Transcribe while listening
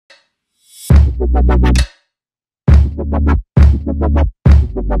Good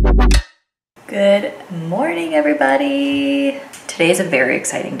morning, everybody. Today is a very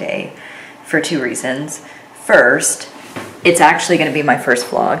exciting day for two reasons. First, it's actually going to be my first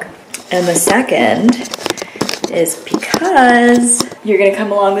vlog. And the second is because you're going to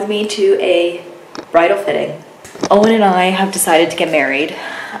come along with me to a bridal fitting. Owen and I have decided to get married.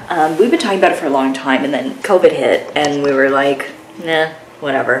 We've been talking about it for a long time, and then COVID hit and we were like, nah,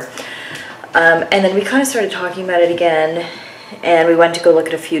 whatever. And then we kind of started talking about it again. And we went to go look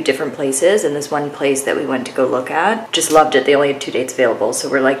at a few different places, and this one place that we went to go look at, just loved it. They only had 2 dates available, so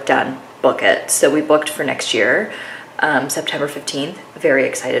we're like, done, book it. So we booked for next year, September 15th. Very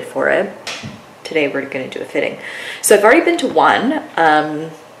excited for it. Today we're gonna do a fitting. So I've already been to one.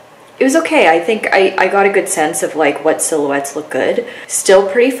 It was okay. I think I got a good sense of like what silhouettes look good. Still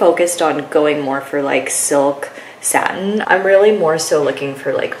pretty focused on going more for like silk, satin. I'm really more so looking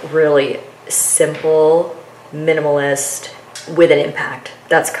for like really simple, minimalist, with an impact.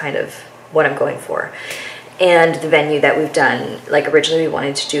 That's kind of what I'm going for. And the venue that we've done, like originally we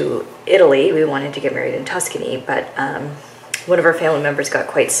wanted to do Italy, we wanted to get married in Tuscany, but one of our family members got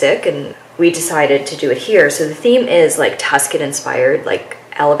quite sick and we decided to do it here. So the theme is like Tuscan inspired, like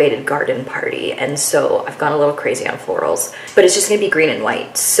elevated garden party. And so I've gone a little crazy on florals, but it's just gonna be green and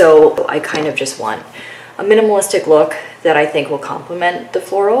white. So I kind of just want a minimalistic look that I think will complement the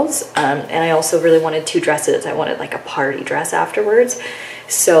florals. And I also really wanted 2 dresses. I wanted like a party dress afterwards.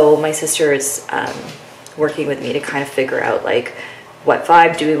 So my sister is working with me to kind of figure out like what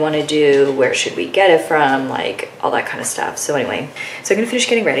vibe do we want to do, where should we get it from, like all that kind of stuff. So anyway, so I'm gonna finish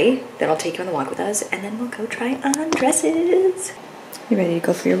getting ready, then I'll take you on the walk with us, and then we'll go try on dresses. You ready to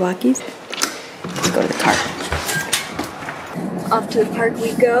go for your walkies? Let's go to the car. Off to the park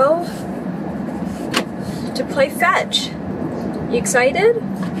we go to play fetch. You excited?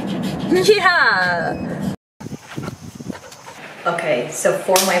 Yeah! Okay, so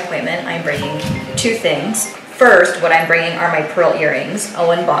for my appointment, I'm bringing 2 things. First, what I'm bringing are my pearl earrings.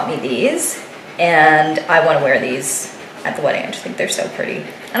 Owen bought me these, and I want to wear these at the wedding. I just think they're so pretty.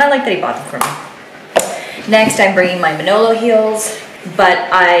 And I like that he bought them for me. Next, I'm bringing my Manolo heels, but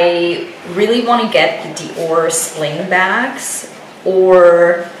I really want to get the Dior sling bags,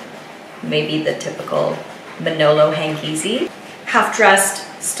 or maybe the typical Manolo hanky-easy. Half dressed,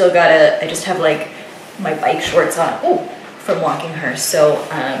 still I just have like my bike shorts on, from walking her. So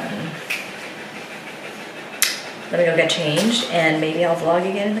let me go get changed and maybe I'll vlog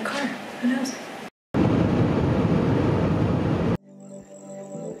again in the car. Who knows?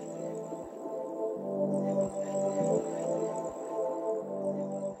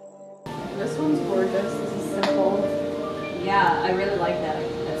 This one's gorgeous. This is simple. Yeah, I really like that.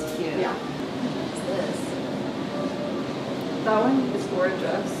 That's cute. Yeah. What's this? That one is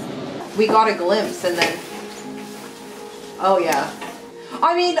gorgeous. We got a glimpse and then, oh yeah.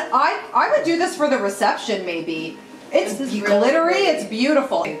 I mean, I would do this for the reception maybe. It's glittery, it's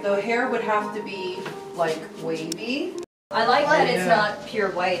beautiful. The hair would have to be like wavy. I like that it's not pure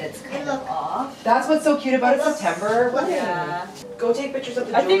white, it's kind of off. That's what's so cute about September. Yeah. Go take pictures of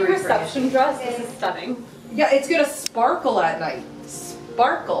the I think jewelry. reception dress, this is stunning. Yeah, it's gonna sparkle at night.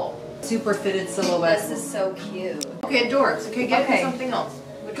 Sparkle. Super fitted silhouette. This is so cute. Okay, Dorks. Okay, get me something else.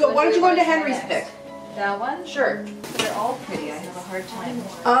 Which Go, one why don't do you go want into to try Henry's next? pick? That one? Sure. They're all pretty. I have a hard time.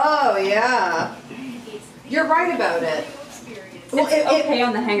 Oh, yeah. You're right about it. Well, It's okay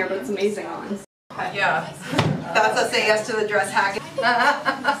on the hanger, but it's amazing on. Yeah. That's us say yes to the dress hack.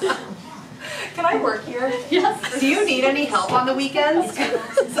 Can I work here? Yes. Do you need any help on the weekends?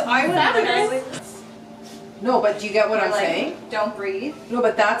 So I would literally... No, but do you get what I'm saying? Don't breathe. No,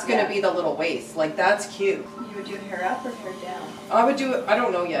 but that's gonna be the little waist. Like, that's cute. You would do hair up or hair down? I would do it, I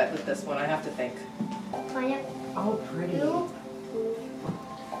don't know yet with this one. I have to think. Oh, pretty.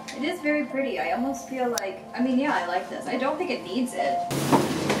 It is very pretty. I almost feel like, I mean, yeah, I like this. I don't think it needs it.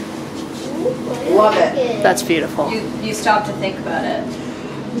 Love it. That's beautiful. You stop to think about it.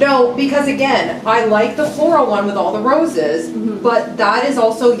 No, because again, I like the floral one with all the roses, but that is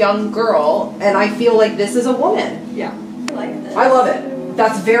also young girl, and I feel like this is a woman. Yeah. I like this. I love it.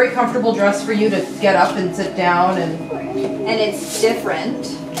 That's a very comfortable dress for you to get up and sit down And it's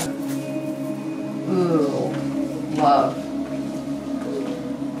different. Ooh, love.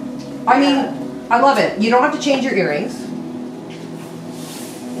 I mean, I love it. You don't have to change your earrings.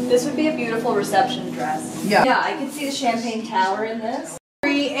 This would be a beautiful reception dress. Yeah. Yeah, I could see the champagne tower in this.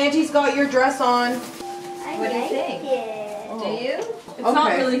 Auntie's got your dress on. What do you think? Do you? It's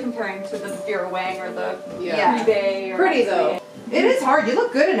not really comparing to the Vera Wang or the Rebay. Pretty though. It is hard. You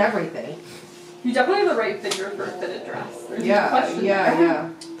look good in everything. You definitely have the right figure for a fitted dress. There's no Yeah, question yeah, there. yeah.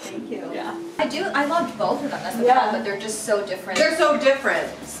 Thank you. Yeah. I loved both of them. That's the Yeah. problem, but they're just so different. They're so different.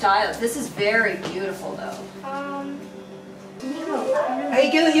 Styles. This is very beautiful though.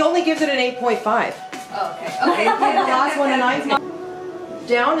 He only gives it an 8.5. Oh, okay. Okay, the last one a 9.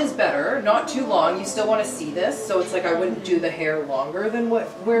 Down is better, not too long. You still want to see this, so it's like I wouldn't do the hair longer than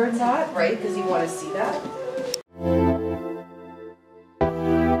where it's at, right? Because you want to see that.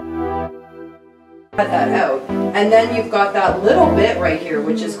 Cut that out, and then you've got that little bit right here,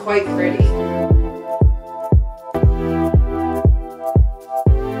 which is quite pretty.